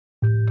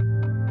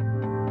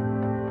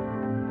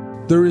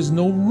There is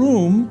no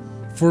room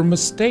for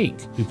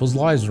mistake. People's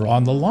lives are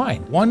on the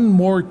line. One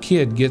more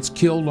kid gets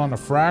killed on a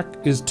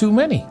frac is too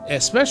many,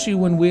 especially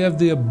when we have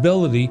the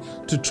ability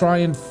to try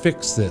and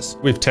fix this.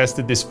 We've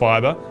tested this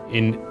fibre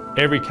in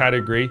every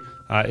category.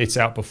 It's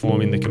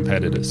outperforming the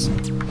competitors.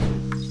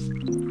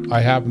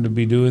 I happen to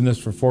be doing this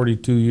for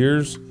 42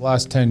 years.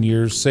 Last 10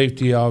 years,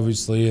 safety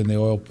obviously in the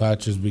oil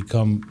patch has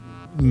become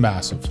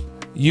massive.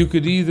 You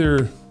could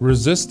either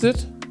resist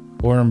it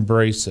or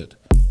embrace it.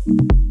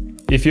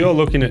 If you're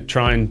looking at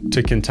trying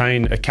to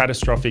contain a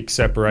catastrophic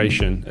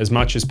separation as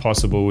much as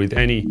possible with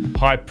any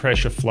high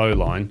pressure flow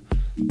line,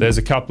 there's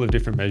a couple of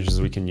different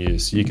measures we can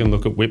use. You can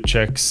look at whip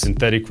checks,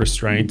 synthetic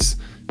restraints.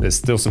 There's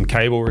still some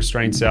cable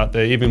restraints out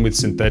there. Even with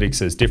synthetics,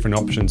 there's different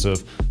options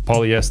of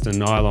polyester,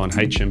 nylon,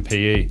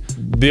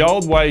 HMPE. The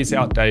old way is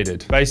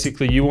outdated.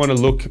 Basically, you want to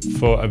look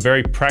for a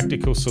very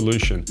practical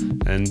solution,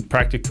 and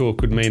practical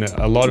could mean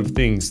a lot of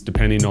things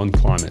depending on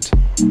climate.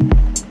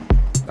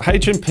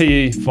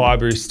 HMPE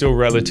fibre is still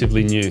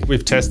relatively new.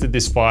 We've tested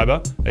this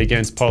fibre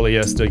against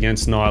polyester,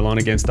 against nylon,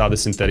 against other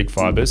synthetic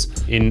fibres.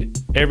 In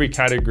every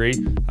category,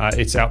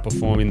 it's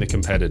outperforming the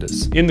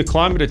competitors. In the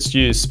climate it's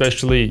used,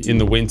 especially in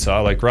the winter,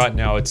 like right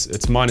now it's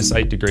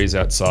 -8 degrees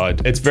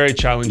outside. It's very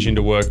challenging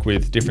to work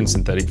with different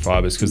synthetic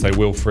fibres because they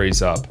will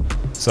freeze up.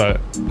 So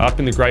up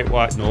in the Great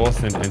White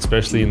North, and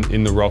especially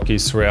in the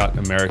Rockies throughout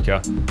America,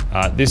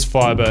 this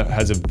fibre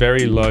has a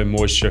very low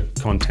moisture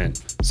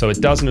content. So it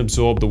doesn't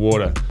absorb the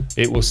water.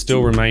 It will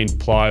still remain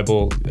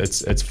pliable.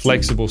 It's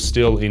flexible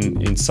still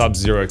in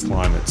sub-zero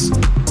climates.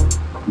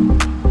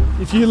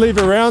 If you leave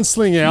a round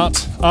sling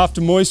out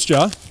after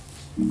moisture,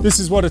 this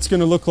is what it's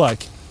going to look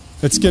like.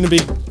 It's going to be,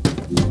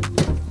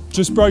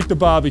 just broke the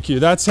barbecue.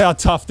 That's how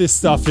tough this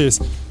stuff is.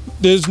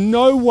 There's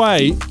no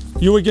way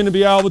you are going to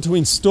be able to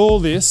install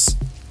this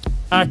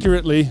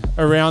accurately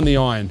around the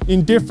iron.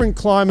 In different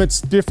climates,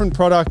 different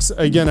products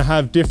are going to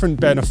have different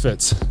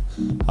benefits.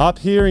 Up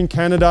here in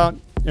Canada,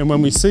 and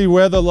when we see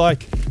weather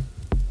like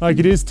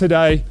it is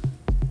today,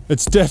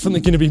 it's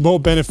definitely going to be more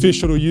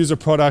beneficial to use a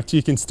product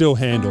you can still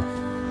handle.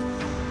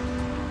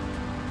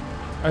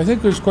 I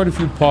think there's quite a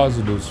few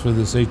positives for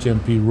this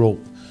HMP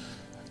rope.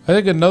 I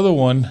think another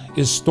one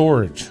is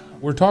storage.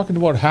 We're talking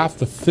about half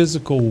the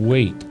physical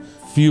weight,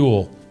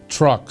 fuel,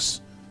 trucks,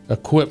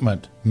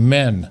 equipment,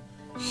 men,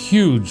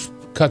 huge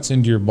cuts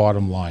into your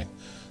bottom line.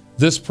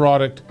 This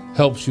product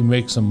helps you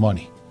make some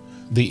money.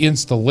 The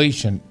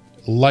installation,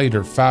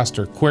 lighter,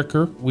 faster,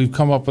 quicker. We've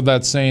come up with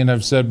that saying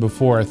I've said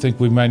before, I think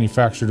we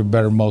manufactured a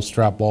better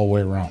mousetrap all the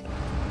way around.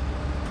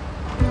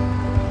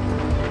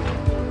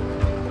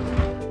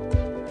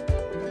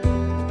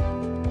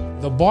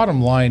 The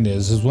bottom line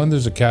is when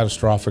there's a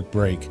catastrophic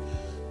break,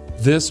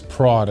 this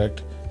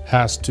product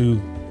has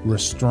to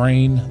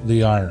restrain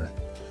the iron.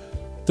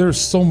 There's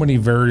so many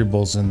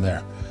variables in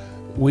there.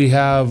 We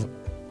have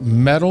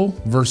metal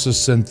versus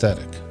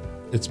synthetic.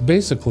 It's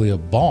basically a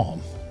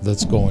bomb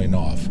that's going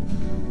off.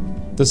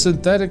 The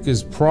synthetic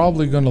is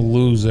probably going to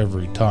lose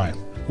every time.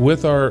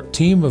 With our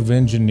team of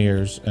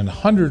engineers and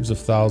hundreds of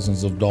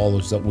thousands of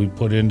dollars that we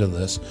put into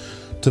this,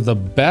 to the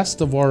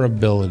best of our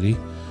ability,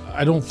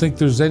 I don't think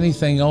there's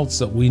anything else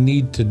that we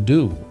need to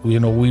do. You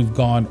know, we've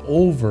gone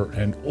over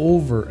and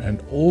over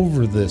and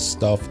over this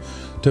stuff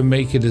to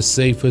make it as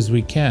safe as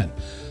we can.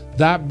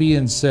 That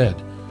being said,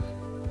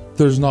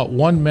 there's not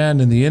one man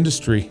in the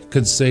industry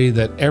could say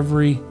that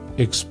every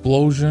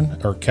explosion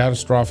or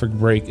catastrophic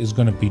break is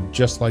going to be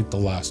just like the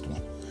last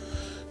one.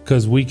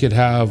 Because we could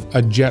have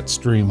a jet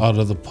stream out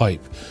of the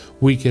pipe.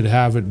 We could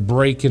have it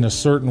break in a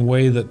certain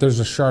way that there's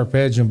a sharp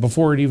edge, and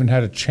before it even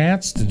had a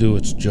chance to do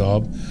its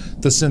job,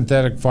 the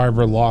synthetic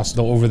fiber lost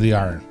over the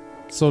iron.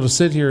 So to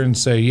sit here and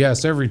say,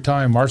 yes, every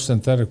time our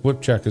synthetic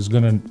whip check is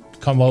going to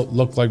come out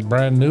look like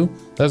brand new,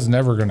 that's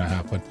never going to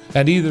happen.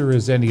 And either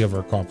is any of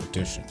our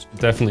competitions.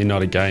 Definitely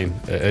not a game.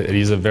 It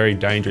is a very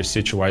dangerous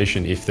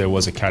situation if there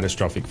was a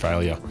catastrophic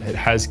failure. It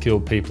has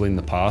killed people in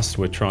the past.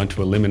 We're trying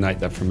to eliminate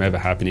that from ever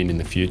happening in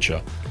the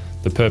future.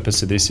 The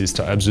purpose of this is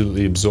to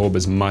absolutely absorb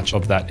as much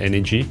of that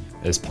energy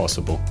as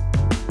possible.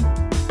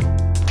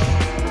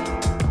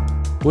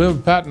 We have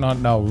a patent on it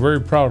now. We're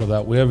very proud of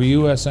that. We have a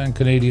US and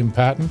Canadian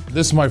patent.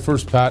 This is my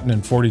first patent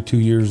in 42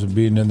 years of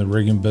being in the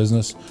rigging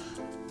business.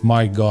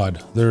 My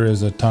God, there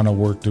is a ton of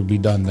work to be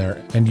done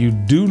there. And you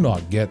do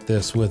not get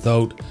this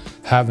without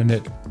having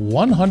it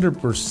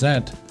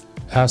 100%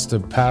 has to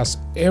pass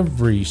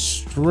every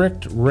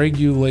strict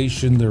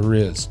regulation there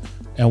is.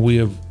 And we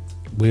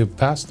have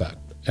passed that.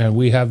 And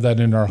we have that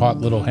in our hot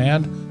little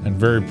hand, and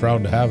very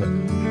proud to have it.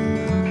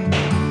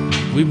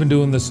 We've been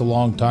doing this a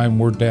long time.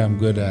 We're damn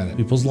good at it.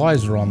 People's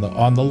lives are on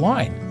the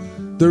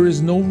line. There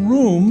is no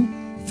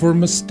room for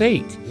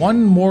mistake.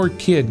 One more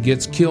kid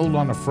gets killed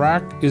on a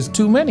frac is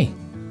too many.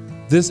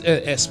 This,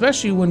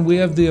 especially when we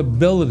have the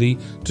ability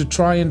to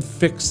try and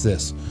fix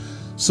this.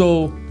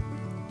 So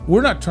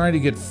we're not trying to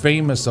get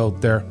famous out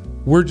there.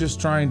 We're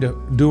just trying to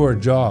do our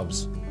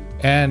jobs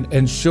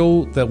and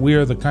show that we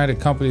are the kind of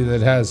company that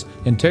has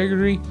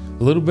integrity,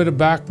 a little bit of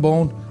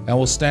backbone, and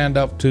will stand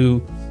up to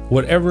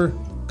whatever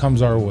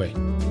comes our way.